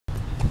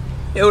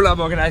Hey, hola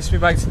Morgan, nice to be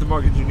back to the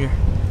Morgan Jr.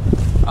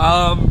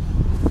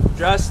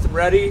 Dressed, I'm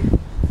ready.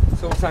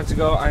 So much time to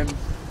go. I'm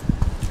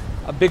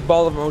a big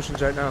ball of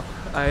emotions right now.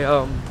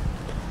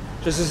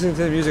 Just listening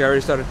to the music, I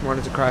already started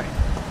wanting to cry.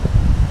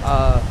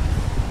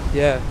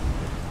 Yeah,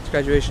 it's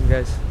graduation,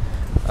 guys.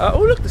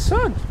 Oh look, the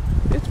sun.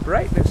 It's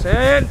brightness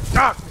and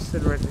darkness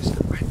and redness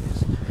and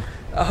brightness.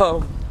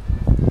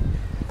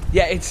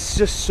 Yeah, it's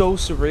just so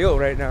surreal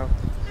right now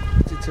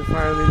to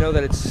finally know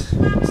that it's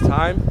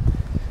time.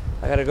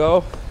 I gotta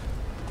go.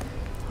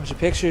 Bunch of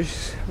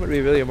pictures. I'm gonna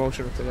be really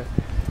emotional today,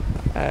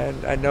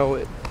 and I know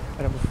it.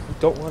 And I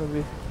don't want to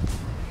be.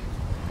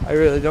 I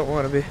really don't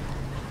want to be.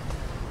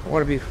 I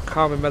want to be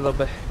calm and mellow,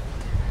 but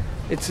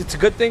it's a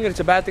good thing and it's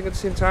a bad thing at the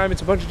same time.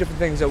 It's a bunch of different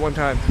things at one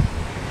time,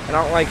 and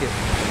I don't like it.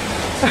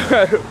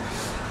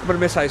 I'm gonna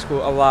miss high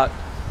school a lot,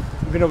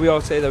 even though we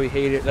all say that we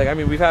hate it. Like, I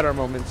mean, we've had our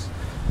moments,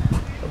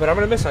 but I'm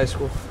gonna miss high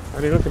school. I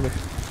mean, look at me.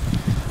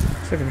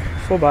 Look at me,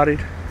 full-bodied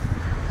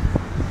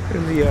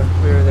in the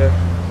mirror there.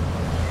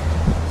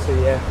 So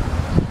yeah,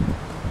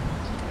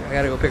 I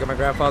gotta go pick up my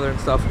grandfather and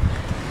stuff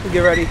and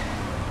get ready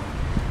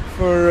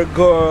for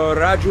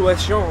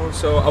graduation.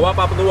 So awap,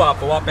 awap, awap,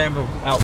 awap, bamboo, out.